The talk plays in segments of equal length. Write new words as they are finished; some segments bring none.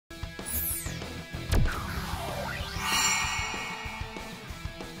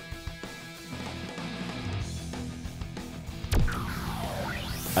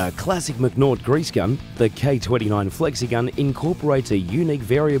A classic Macnaught grease gun, the K29 Flexigun incorporates a unique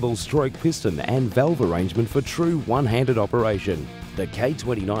variable stroke piston and valve arrangement for true one-handed operation. The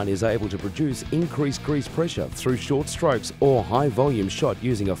K29 is able to produce increased grease pressure through short strokes or high-volume shot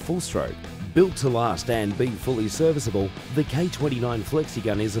using a full stroke. Built to last and be fully serviceable, the K29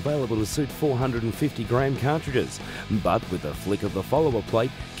 Flexigun is available to suit 450-gram cartridges, but with a flick of the follower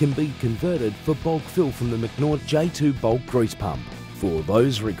plate can be converted for bulk fill from the Macnaught J2 bulk grease pump. For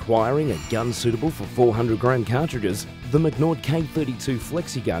those requiring a gun suitable for 400-gram cartridges, the Macnaught K32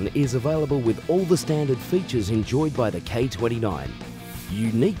 Flexigun is available with all the standard features enjoyed by the K29.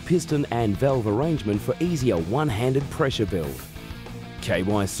 Unique piston and valve arrangement for easier one-handed pressure build.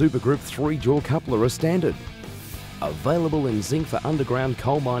 KY Super Grip 3-jaw coupler are standard. Available in zinc for underground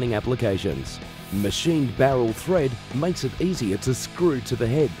coal mining applications. Machined barrel thread makes it easier to screw to the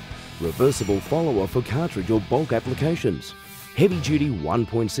head. Reversible follower for cartridge or bulk applications. Heavy-duty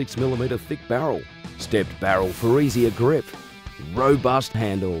 1.6mm thick barrel. Stepped barrel for easier grip. Robust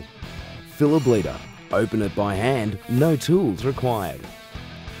handle. Filler bleeder. Open it by hand, no tools required.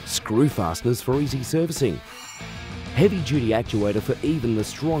 Screw fasteners for easy servicing. Heavy-duty actuator for even the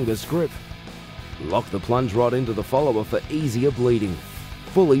strongest grip. Lock the plunge rod into the follower for easier bleeding.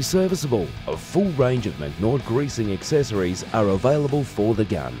 Fully serviceable. A full range of Macnaught greasing accessories are available for the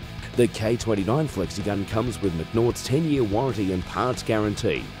gun. The K29 Flexigun comes with Macnaught's 10-year warranty and parts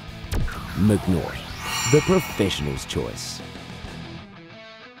guarantee. Macnaught, the professional's choice.